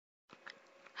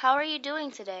How are you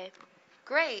doing today?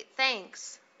 Great,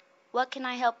 thanks. What can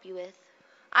I help you with?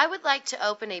 I would like to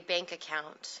open a bank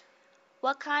account.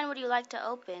 What kind would you like to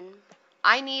open?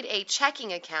 I need a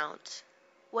checking account.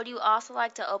 Would you also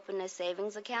like to open a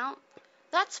savings account?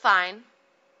 That's fine.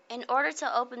 In order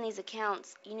to open these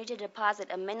accounts, you need to deposit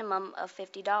a minimum of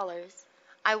 $50.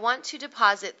 I want to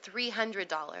deposit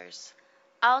 $300.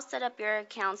 I'll set up your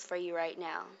accounts for you right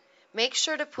now. Make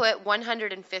sure to put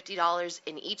 $150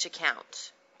 in each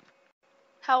account.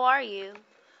 How are you?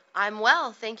 I'm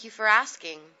well, thank you for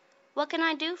asking. What can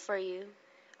I do for you?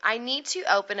 I need to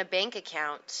open a bank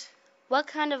account. What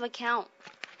kind of account?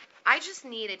 I just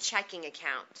need a checking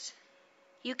account.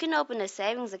 You can open a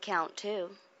savings account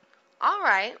too. All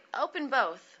right, open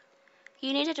both.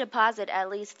 You need to deposit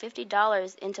at least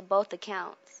 $50 into both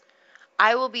accounts.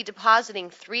 I will be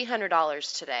depositing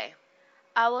 $300 today.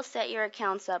 I will set your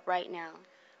accounts up right now.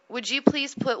 Would you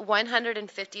please put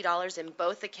 $150 in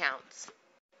both accounts?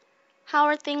 How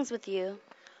are things with you?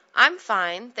 I'm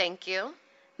fine, thank you.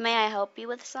 May I help you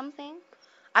with something?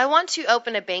 I want to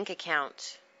open a bank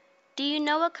account. Do you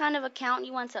know what kind of account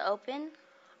you want to open?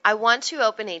 I want to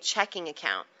open a checking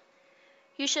account.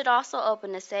 You should also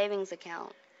open a savings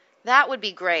account. That would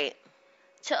be great.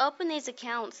 To open these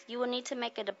accounts, you will need to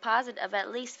make a deposit of at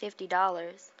least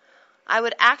 $50. I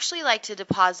would actually like to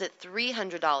deposit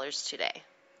 $300 today.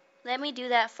 Let me do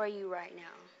that for you right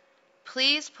now.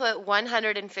 Please put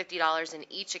 $150 in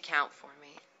each account for me.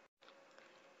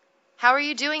 How are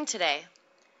you doing today?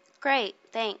 Great,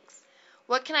 thanks.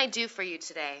 What can I do for you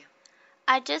today?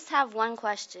 I just have one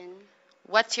question.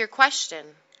 What's your question?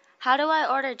 How do I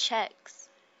order checks?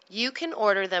 You can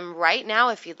order them right now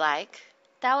if you'd like.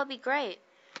 That would be great.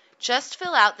 Just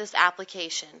fill out this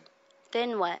application.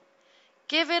 Then what?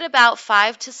 Give it about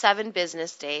 5 to 7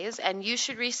 business days and you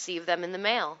should receive them in the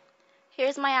mail.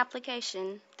 Here's my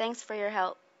application. Thanks for your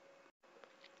help.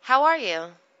 How are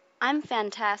you? I'm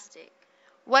fantastic.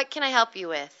 What can I help you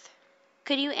with?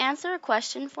 Could you answer a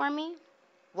question for me?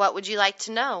 What would you like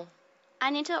to know? I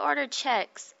need to order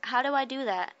checks. How do I do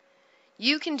that?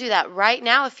 You can do that right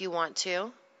now if you want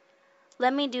to.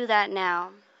 Let me do that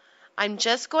now. I'm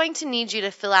just going to need you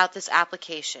to fill out this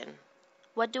application.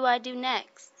 What do I do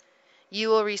next? You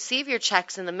will receive your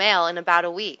checks in the mail in about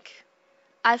a week.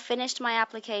 I finished my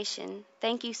application.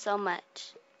 Thank you so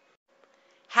much.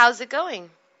 How's it going?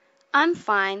 I'm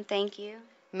fine, thank you.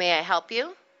 May I help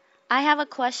you? I have a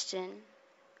question.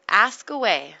 Ask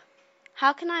away.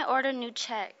 How can I order new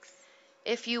checks?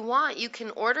 If you want, you can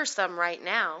order some right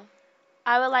now.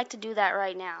 I would like to do that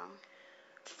right now.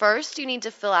 First, you need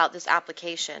to fill out this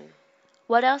application.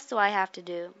 What else do I have to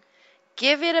do?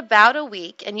 Give it about a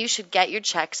week and you should get your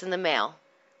checks in the mail.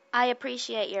 I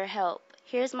appreciate your help.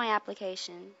 Here's my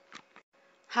application.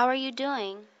 How are you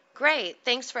doing? Great,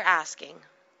 thanks for asking.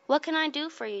 What can I do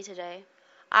for you today?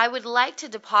 I would like to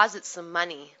deposit some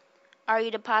money. Are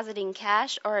you depositing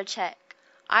cash or a check?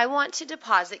 I want to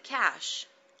deposit cash.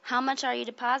 How much are you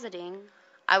depositing?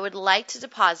 I would like to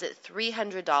deposit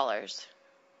 $300.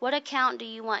 What account do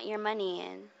you want your money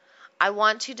in? I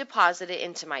want to deposit it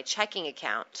into my checking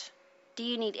account. Do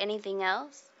you need anything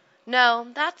else? No,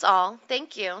 that's all.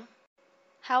 Thank you.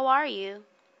 How are you?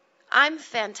 I'm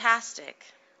fantastic.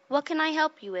 What can I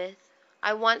help you with?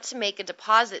 I want to make a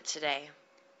deposit today.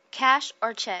 Cash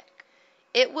or check?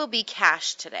 It will be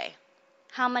cash today.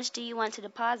 How much do you want to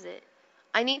deposit?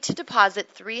 I need to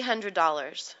deposit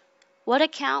 $300. What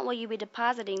account will you be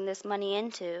depositing this money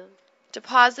into?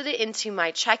 Deposit it into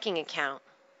my checking account.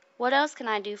 What else can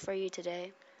I do for you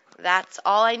today? That's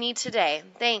all I need today.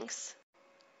 Thanks.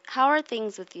 How are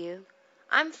things with you?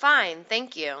 I'm fine,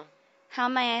 thank you. How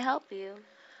may I help you?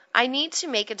 I need to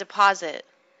make a deposit.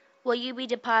 Will you be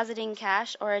depositing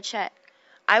cash or a check?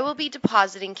 I will be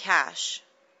depositing cash.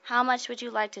 How much would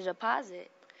you like to deposit?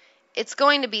 It's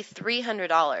going to be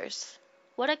 $300.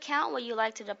 What account will you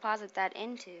like to deposit that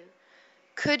into?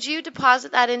 Could you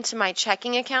deposit that into my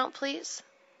checking account, please?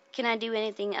 Can I do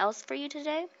anything else for you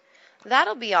today?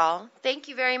 That'll be all. Thank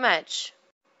you very much.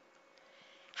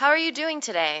 How are you doing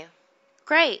today?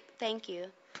 Great, thank you.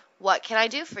 What can I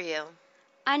do for you?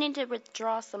 I need to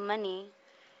withdraw some money.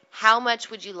 How much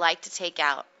would you like to take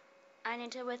out? I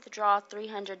need to withdraw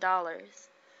 $300.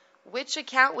 Which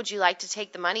account would you like to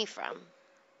take the money from?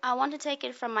 I want to take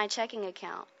it from my checking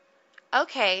account.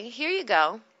 Okay, here you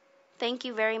go. Thank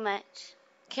you very much.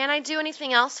 Can I do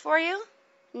anything else for you?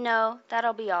 No,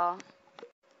 that'll be all.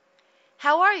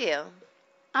 How are you?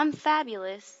 I'm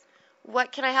fabulous.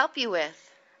 What can I help you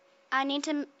with? I need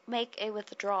to make a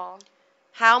withdrawal.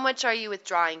 How much are you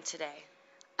withdrawing today?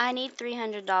 I need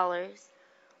 $300.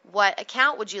 What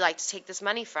account would you like to take this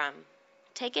money from?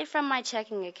 Take it from my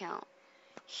checking account.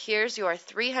 Here's your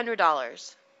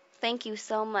 $300. Thank you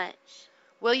so much.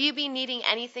 Will you be needing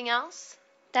anything else?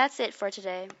 That's it for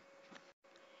today.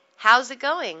 How's it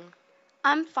going?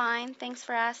 I'm fine, thanks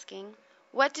for asking.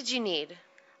 What did you need?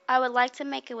 I would like to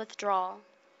make a withdrawal.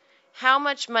 How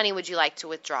much money would you like to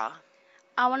withdraw?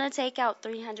 I want to take out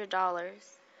 $300.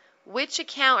 Which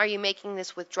account are you making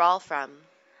this withdrawal from?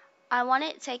 I want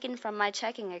it taken from my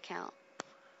checking account.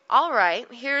 All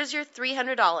right, here's your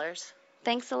 $300.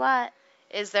 Thanks a lot.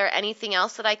 Is there anything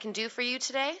else that I can do for you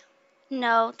today?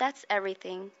 No, that's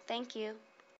everything. Thank you.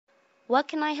 What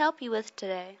can I help you with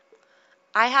today?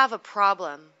 I have a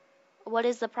problem. What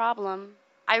is the problem?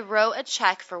 I wrote a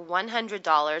check for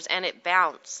 $100 and it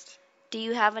bounced. Do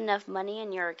you have enough money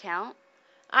in your account?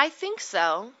 I think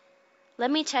so. Let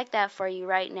me check that for you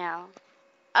right now.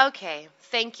 Okay,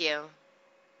 thank you.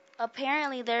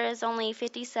 Apparently there is only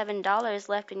 $57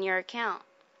 left in your account.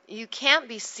 You can't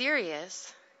be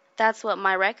serious. That's what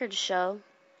my records show.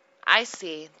 I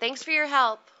see. Thanks for your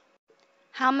help.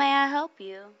 How may I help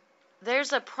you?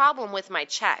 There's a problem with my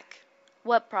check.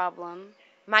 What problem?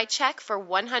 My check for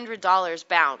 $100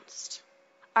 bounced.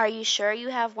 Are you sure you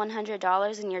have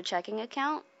 $100 in your checking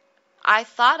account? I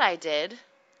thought I did.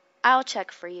 I'll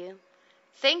check for you.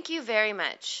 Thank you very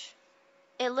much.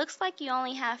 It looks like you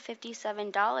only have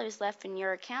 $57 left in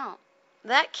your account.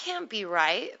 That can't be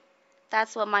right.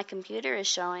 That's what my computer is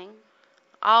showing.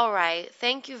 All right,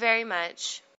 thank you very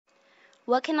much.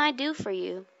 What can I do for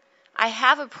you? I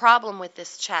have a problem with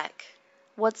this check.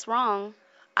 What's wrong?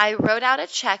 I wrote out a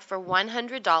check for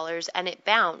 $100 and it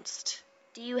bounced.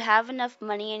 Do you have enough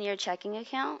money in your checking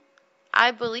account? I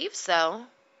believe so.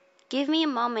 Give me a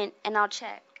moment and I'll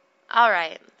check. All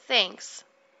right, thanks.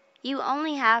 You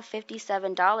only have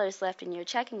 $57 left in your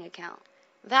checking account.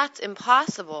 That's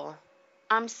impossible.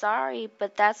 I'm sorry,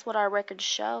 but that's what our records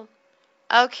show.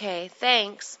 Okay,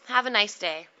 thanks. Have a nice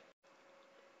day.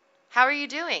 How are you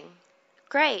doing?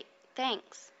 Great,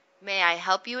 thanks. May I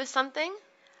help you with something?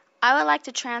 I would like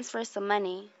to transfer some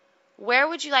money. Where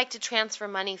would you like to transfer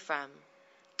money from?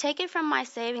 Take it from my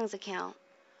savings account.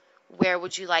 Where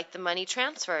would you like the money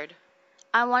transferred?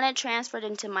 I want it transferred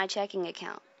into my checking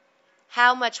account.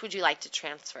 How much would you like to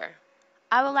transfer?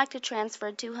 I would like to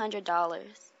transfer $200.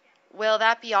 Will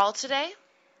that be all today?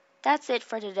 That's it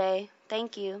for today.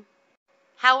 Thank you.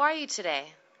 How are you today?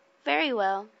 Very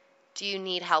well. Do you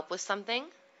need help with something?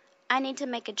 I need to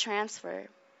make a transfer.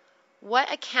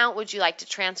 What account would you like to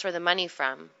transfer the money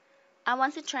from? I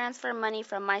want to transfer money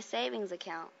from my savings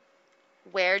account.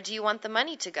 Where do you want the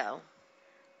money to go?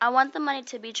 I want the money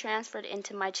to be transferred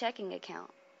into my checking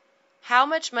account. How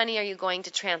much money are you going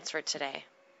to transfer today?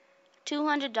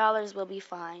 $200 will be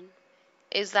fine.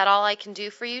 Is that all I can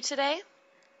do for you today?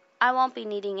 I won't be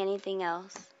needing anything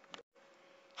else.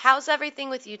 How's everything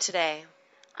with you today?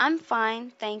 I'm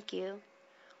fine, thank you.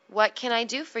 What can I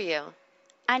do for you?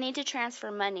 I need to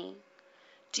transfer money.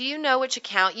 Do you know which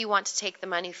account you want to take the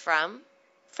money from?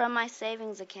 From my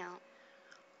savings account.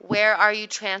 Where are you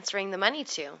transferring the money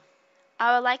to?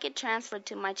 I would like it transferred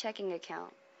to my checking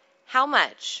account. How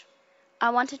much? I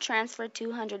want to transfer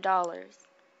 $200.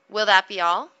 Will that be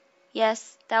all?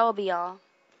 Yes, that will be all.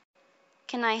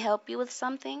 Can I help you with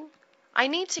something? I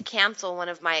need to cancel one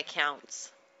of my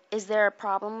accounts. Is there a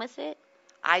problem with it?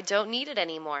 I don't need it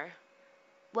anymore.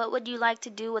 What would you like to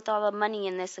do with all the money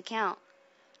in this account?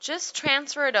 Just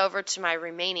transfer it over to my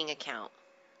remaining account.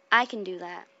 I can do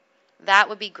that. That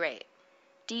would be great.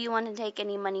 Do you want to take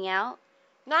any money out?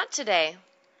 Not today.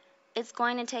 It's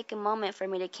going to take a moment for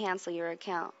me to cancel your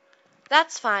account.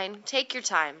 That's fine. Take your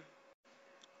time.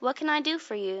 What can I do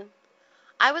for you?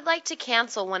 I would like to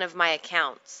cancel one of my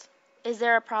accounts. Is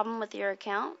there a problem with your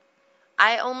account?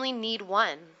 I only need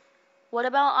one. What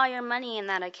about all your money in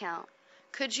that account?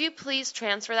 Could you please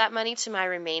transfer that money to my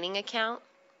remaining account?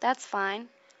 That's fine.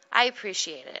 I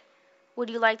appreciate it. Would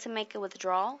you like to make a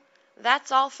withdrawal?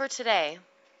 That's all for today.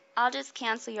 I'll just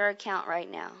cancel your account right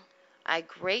now. I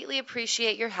greatly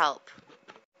appreciate your help.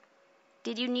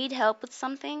 Did you need help with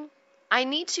something? I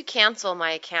need to cancel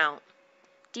my account.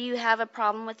 Do you have a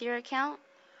problem with your account?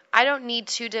 I don't need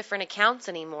two different accounts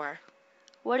anymore.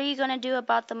 What are you going to do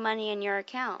about the money in your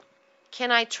account? Can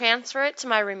I transfer it to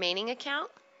my remaining account?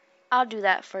 I'll do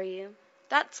that for you.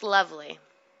 That's lovely.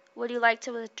 Would you like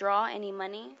to withdraw any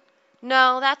money?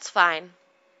 No, that's fine.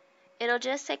 It'll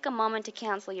just take a moment to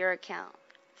cancel your account.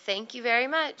 Thank you very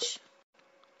much.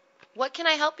 What can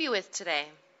I help you with today?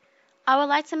 I would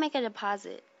like to make a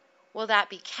deposit. Will that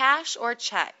be cash or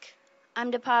check?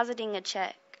 I'm depositing a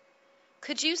check.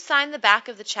 Could you sign the back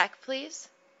of the check, please?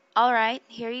 All right,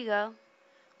 here you go.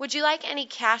 Would you like any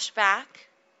cash back?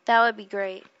 That would be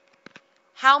great.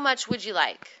 How much would you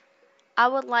like? I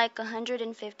would like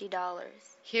 $150.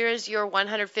 Here is your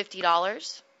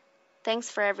 $150. Thanks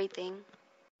for everything.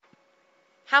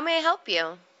 How may I help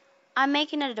you? I'm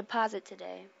making a deposit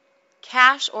today.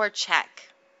 Cash or check?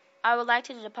 I would like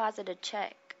to deposit a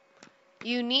check.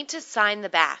 You need to sign the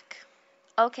back.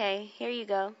 Okay, here you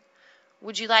go.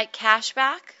 Would you like cash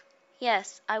back?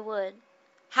 Yes, I would.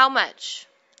 How much?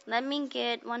 Let me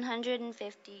get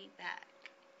 150 back.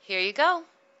 Here you go.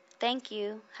 Thank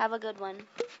you. Have a good one.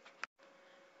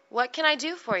 What can I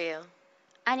do for you?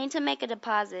 I need to make a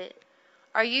deposit.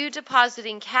 Are you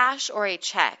depositing cash or a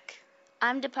check?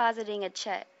 I'm depositing a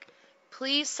check.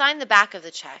 Please sign the back of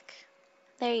the check.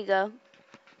 There you go.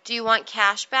 Do you want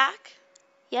cash back?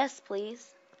 Yes, please.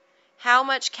 How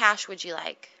much cash would you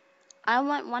like? I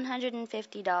want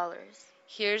 $150.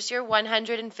 Here's your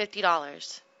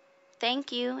 $150.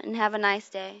 Thank you and have a nice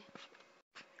day.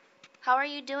 How are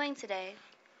you doing today?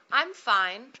 I'm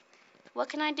fine. What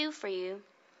can I do for you?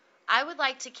 I would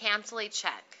like to cancel a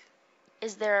check.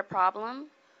 Is there a problem?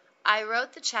 I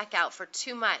wrote the check out for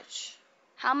too much.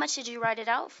 How much did you write it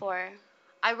out for?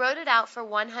 I wrote it out for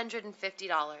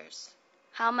 $150.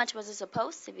 How much was it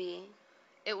supposed to be?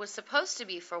 It was supposed to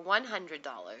be for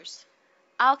 $100.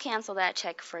 I'll cancel that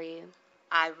check for you.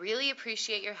 I really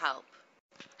appreciate your help.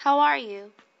 How are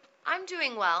you? I'm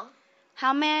doing well.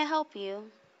 How may I help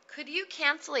you? Could you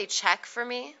cancel a check for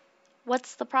me?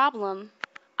 What's the problem?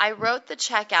 I wrote the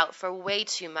check out for way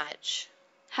too much.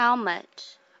 How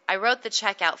much? I wrote the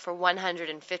check out for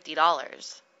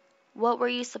 $150. What were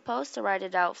you supposed to write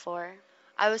it out for?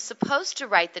 I was supposed to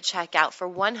write the check out for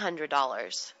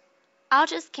 $100. I'll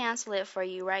just cancel it for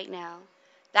you right now.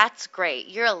 That's great.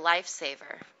 You're a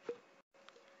lifesaver.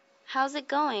 How's it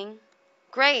going?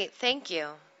 Great, thank you.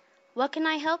 What can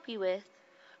I help you with?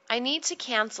 I need to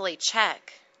cancel a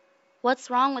check. What's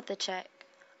wrong with the check?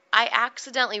 I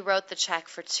accidentally wrote the check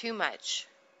for too much.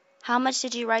 How much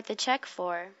did you write the check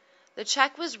for? The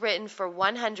check was written for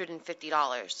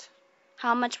 $150.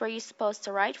 How much were you supposed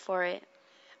to write for it?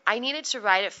 I needed to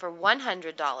write it for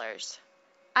 $100.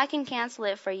 I can cancel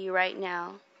it for you right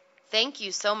now. Thank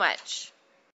you so much.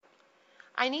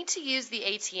 I need to use the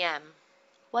ATM.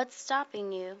 What's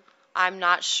stopping you? I'm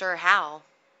not sure how.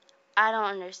 I don't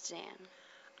understand.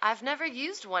 I've never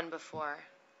used one before.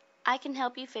 I can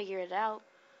help you figure it out.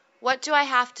 What do I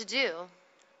have to do?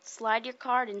 Slide your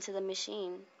card into the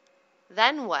machine.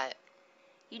 Then what?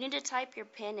 You need to type your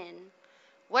PIN in.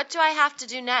 What do I have to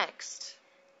do next?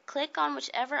 Click on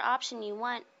whichever option you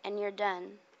want and you're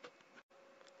done.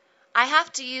 I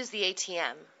have to use the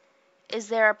ATM. Is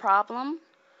there a problem?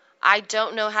 I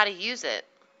don't know how to use it.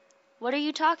 What are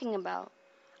you talking about?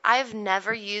 I have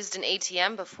never used an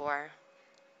ATM before.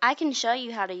 I can show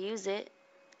you how to use it.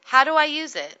 How do I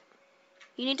use it?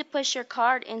 You need to push your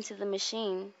card into the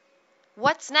machine.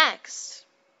 What's next?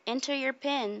 Enter your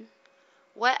PIN.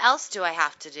 What else do I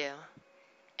have to do?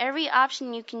 Every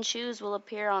option you can choose will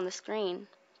appear on the screen.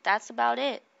 That's about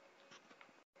it.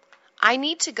 I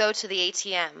need to go to the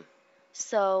ATM.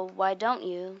 So why don't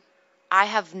you? I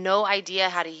have no idea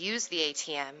how to use the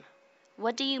ATM.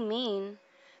 What do you mean?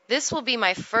 This will be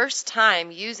my first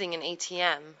time using an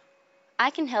ATM. I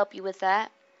can help you with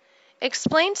that.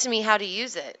 Explain to me how to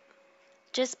use it.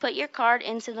 Just put your card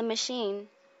into the machine.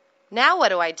 Now what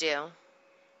do I do?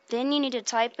 Then you need to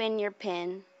type in your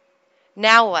PIN.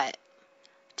 Now what?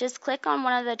 Just click on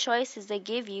one of the choices they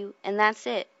give you, and that's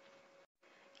it.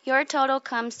 Your total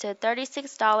comes to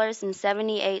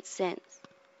 $36.78.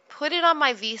 Put it on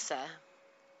my Visa.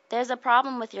 There's a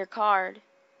problem with your card.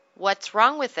 What's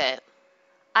wrong with it?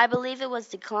 I believe it was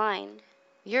declined.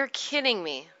 You're kidding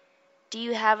me. Do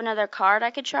you have another card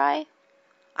I could try?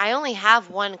 I only have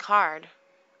one card.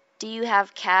 Do you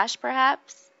have cash,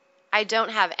 perhaps? I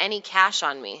don't have any cash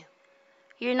on me.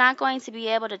 You're not going to be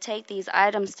able to take these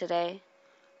items today.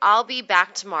 I'll be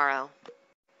back tomorrow.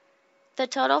 The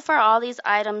total for all these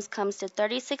items comes to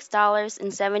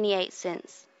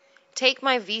 $36.78. Take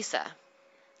my Visa.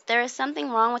 There is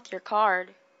something wrong with your card.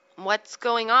 What's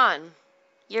going on?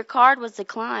 Your card was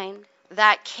declined.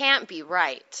 That can't be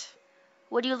right.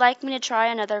 Would you like me to try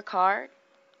another card?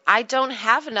 I don't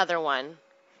have another one.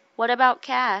 What about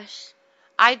cash?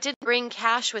 I didn't bring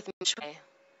cash with me today.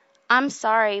 I'm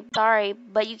sorry,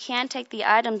 but you can't take the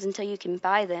items until you can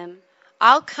buy them.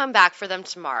 I'll come back for them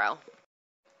tomorrow.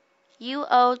 You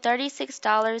owe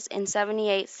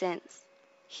 $36.78.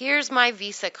 Here's my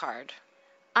Visa card.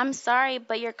 I'm sorry,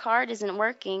 but your card isn't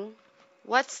working.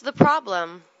 What's the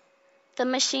problem? The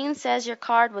machine says your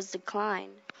card was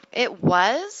declined. It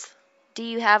was? Do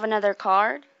you have another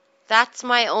card? That's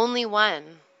my only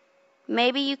one.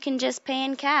 Maybe you can just pay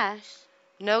in cash.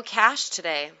 No cash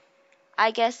today.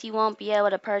 I guess you won't be able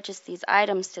to purchase these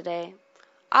items today.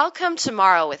 I'll come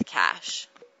tomorrow with cash.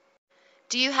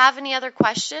 Do you have any other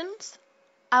questions?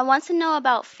 I want to know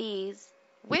about fees.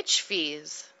 Which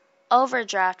fees?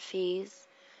 Overdraft fees.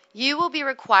 You will be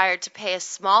required to pay a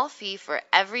small fee for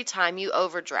every time you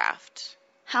overdraft.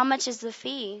 How much is the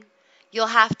fee? You'll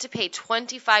have to pay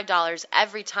 $25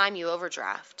 every time you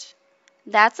overdraft.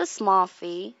 That's a small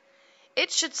fee.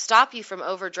 It should stop you from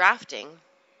overdrafting.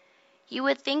 You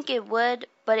would think it would,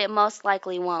 but it most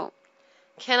likely won't.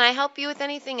 Can I help you with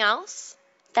anything else?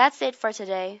 That's it for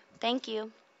today. Thank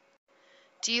you.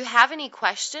 Do you have any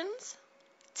questions?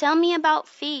 Tell me about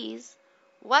fees.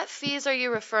 What fees are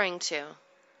you referring to?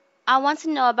 I want to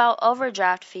know about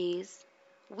overdraft fees.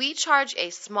 We charge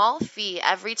a small fee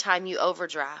every time you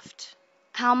overdraft.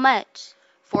 How much?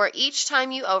 For each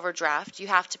time you overdraft, you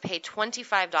have to pay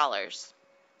 $25.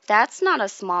 That's not a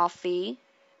small fee.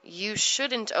 You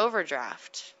shouldn't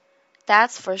overdraft.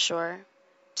 That's for sure.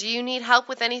 Do you need help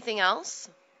with anything else?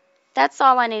 That's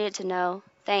all I needed to know.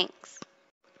 Thanks.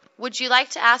 Would you like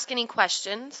to ask any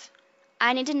questions?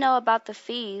 I need to know about the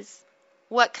fees.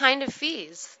 What kind of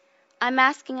fees? I'm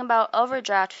asking about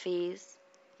overdraft fees.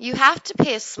 You have to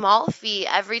pay a small fee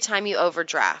every time you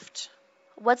overdraft.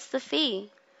 What's the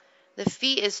fee? The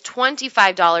fee is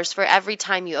 $25 for every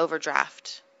time you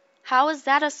overdraft. How is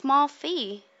that a small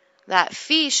fee? That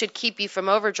fee should keep you from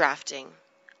overdrafting.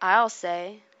 I'll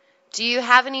say. Do you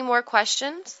have any more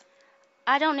questions?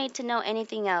 I don't need to know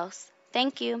anything else.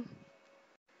 Thank you.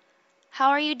 How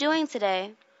are you doing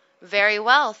today? Very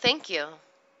well, thank you.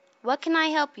 What can I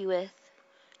help you with?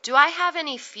 Do I have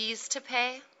any fees to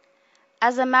pay?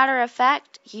 As a matter of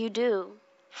fact, you do.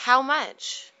 How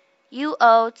much? You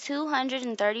owe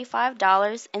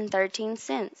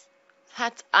 $235.13.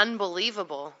 That's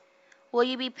unbelievable. Will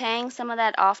you be paying some of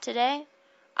that off today?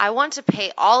 I want to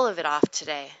pay all of it off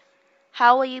today.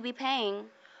 How will you be paying?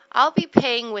 I'll be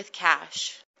paying with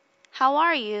cash. How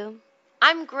are you?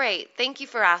 I'm great, thank you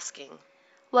for asking.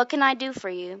 What can I do for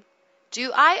you?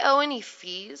 Do I owe any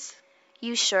fees?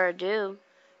 You sure do.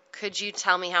 Could you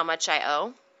tell me how much I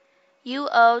owe? You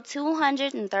owe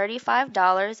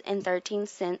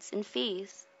 $235.13 in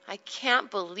fees. I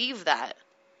can't believe that.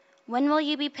 When will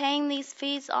you be paying these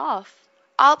fees off?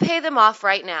 I'll pay them off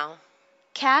right now.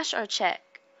 Cash or check?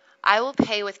 I will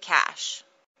pay with cash.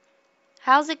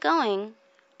 How's it going?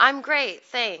 I'm great,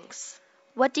 thanks.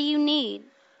 What do you need?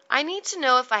 I need to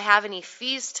know if I have any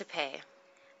fees to pay.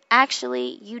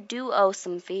 Actually, you do owe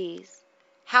some fees.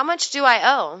 How much do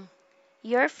I owe?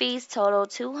 Your fees total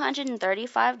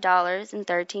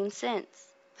 $235.13.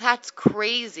 That's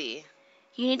crazy.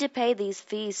 You need to pay these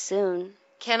fees soon.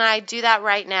 Can I do that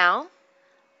right now?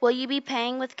 Will you be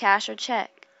paying with cash or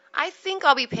check? I think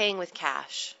I'll be paying with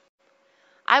cash.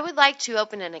 I would like to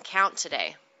open an account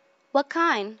today. What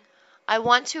kind? I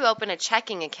want to open a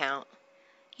checking account.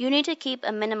 You need to keep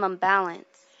a minimum balance.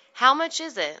 How much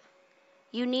is it?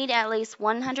 You need at least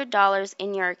 $100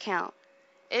 in your account.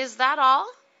 Is that all?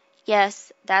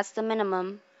 Yes, that's the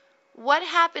minimum. What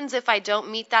happens if I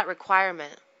don't meet that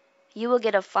requirement? You will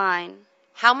get a fine.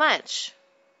 How much?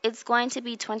 It's going to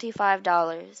be $25.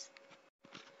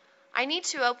 I need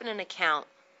to open an account.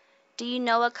 Do you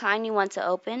know what kind you want to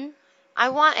open? I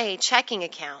want a checking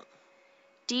account.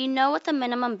 Do you know what the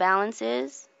minimum balance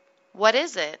is? What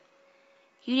is it?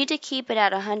 You need to keep it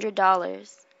at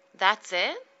 $100. That's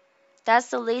it? That's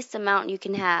the least amount you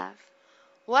can have.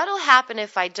 What'll happen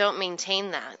if I don't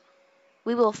maintain that?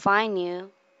 We will fine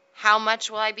you. How much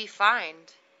will I be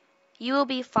fined? You will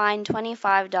be fined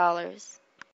 $25.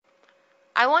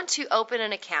 I want to open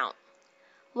an account.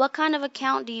 What kind of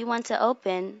account do you want to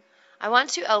open? I want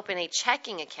to open a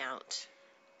checking account.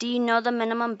 Do you know the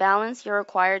minimum balance you're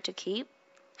required to keep?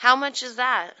 How much is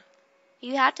that?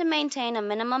 You have to maintain a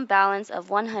minimum balance of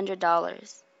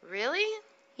 $100. Really?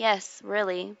 Yes,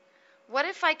 really. What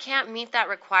if I can't meet that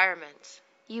requirement?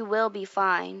 You will be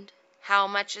fined. How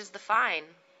much is the fine?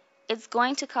 It's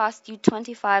going to cost you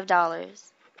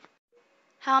 $25.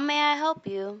 How may I help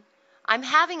you? I'm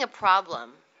having a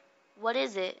problem. What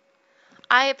is it?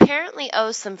 I apparently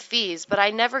owe some fees, but I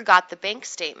never got the bank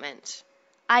statement.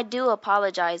 I do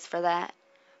apologize for that.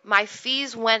 My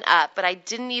fees went up, but I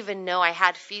didn't even know I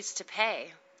had fees to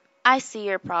pay. I see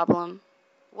your problem.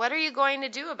 What are you going to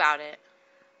do about it?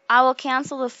 I will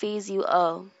cancel the fees you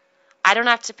owe. I don't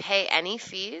have to pay any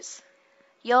fees?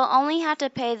 You'll only have to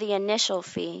pay the initial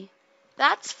fee.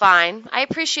 That's fine. I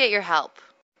appreciate your help.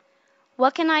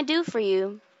 What can I do for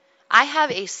you? I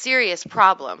have a serious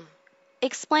problem.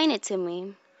 Explain it to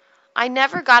me. I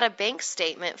never got a bank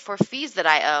statement for fees that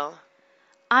I owe.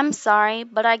 I'm sorry,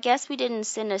 but I guess we didn't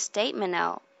send a statement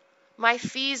out. My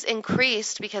fees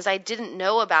increased because I didn't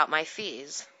know about my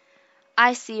fees.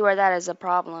 I see where that is a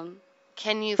problem.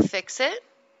 Can you fix it?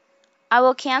 I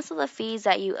will cancel the fees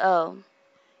that you owe.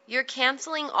 You're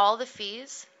canceling all the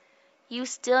fees? You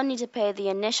still need to pay the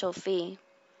initial fee.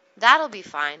 That'll be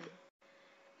fine.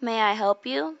 May I help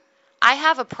you? I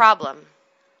have a problem.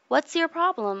 What's your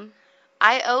problem?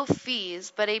 I owe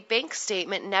fees, but a bank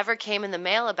statement never came in the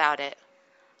mail about it.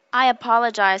 I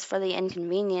apologize for the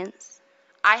inconvenience.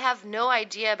 I have no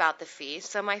idea about the fees,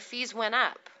 so my fees went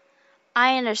up.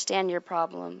 I understand your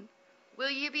problem. Will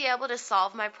you be able to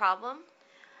solve my problem?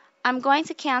 I'm going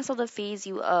to cancel the fees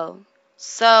you owe.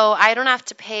 So I don't have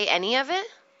to pay any of it?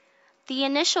 The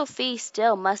initial fee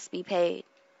still must be paid.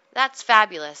 That's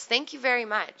fabulous. Thank you very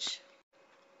much.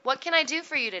 What can I do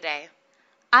for you today?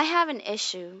 I have an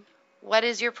issue. What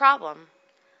is your problem?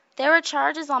 There are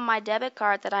charges on my debit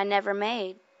card that I never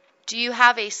made. Do you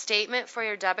have a statement for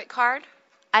your debit card?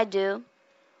 I do.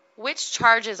 Which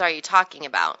charges are you talking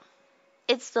about?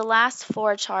 It's the last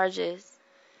 4 charges.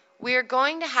 We are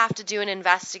going to have to do an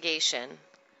investigation.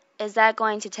 Is that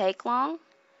going to take long?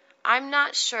 I'm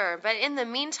not sure, but in the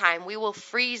meantime, we will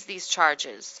freeze these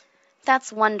charges.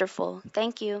 That's wonderful.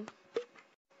 Thank you.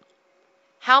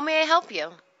 How may I help you?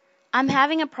 I'm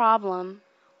having a problem.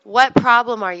 What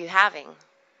problem are you having?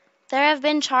 There have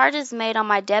been charges made on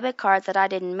my debit card that I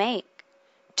didn't make.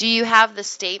 Do you have the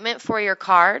statement for your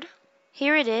card?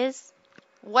 Here it is.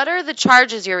 What are the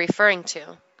charges you're referring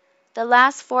to? The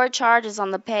last 4 charges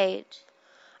on the page.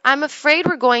 I'm afraid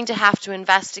we're going to have to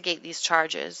investigate these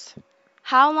charges.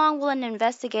 How long will an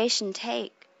investigation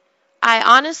take? I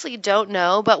honestly don't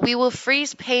know, but we will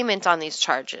freeze payment on these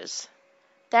charges.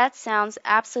 That sounds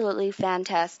absolutely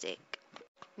fantastic.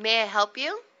 May I help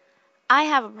you? I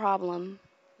have a problem.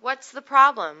 What's the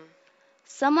problem?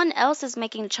 Someone else is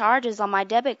making charges on my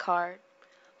debit card.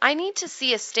 I need to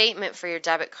see a statement for your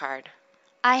debit card.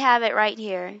 I have it right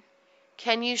here.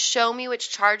 Can you show me which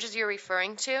charges you're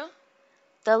referring to?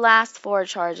 The last 4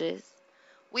 charges.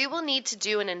 We will need to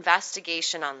do an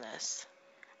investigation on this.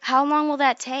 How long will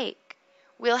that take?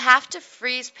 We'll have to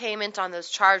freeze payment on those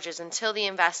charges until the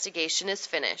investigation is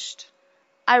finished.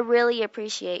 I really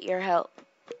appreciate your help.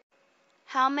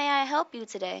 How may I help you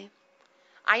today?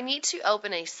 I need to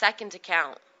open a second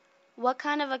account. What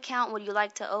kind of account would you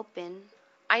like to open?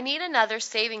 I need another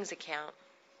savings account.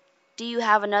 Do you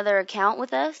have another account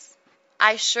with us?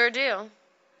 I sure do.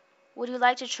 Would you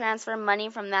like to transfer money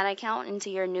from that account into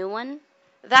your new one?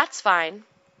 That's fine.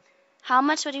 How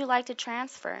much would you like to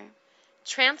transfer?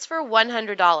 Transfer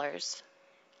 $100.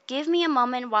 Give me a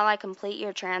moment while I complete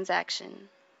your transaction.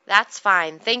 That's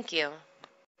fine, thank you.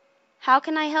 How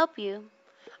can I help you?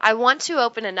 I want to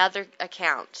open another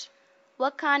account.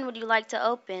 What kind would you like to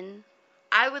open?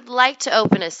 I would like to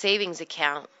open a savings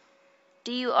account.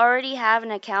 Do you already have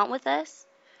an account with us?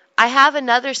 I have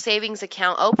another savings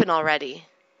account open already.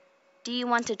 Do you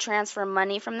want to transfer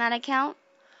money from that account?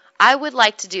 I would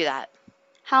like to do that.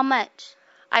 How much?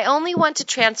 I only want to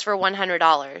transfer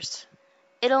 $100.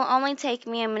 It'll only take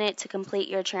me a minute to complete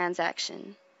your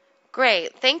transaction.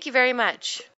 Great, thank you very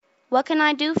much. What can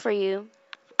I do for you?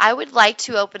 I would like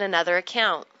to open another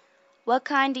account. What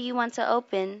kind do you want to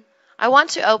open? I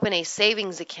want to open a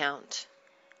savings account.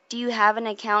 Do you have an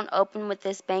account open with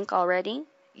this bank already?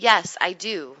 Yes, I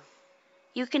do.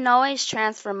 You can always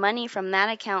transfer money from that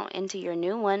account into your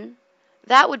new one.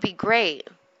 That would be great.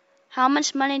 How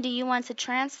much money do you want to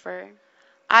transfer?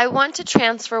 I want to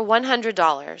transfer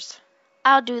 $100.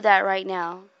 I'll do that right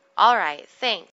now. All right, thanks.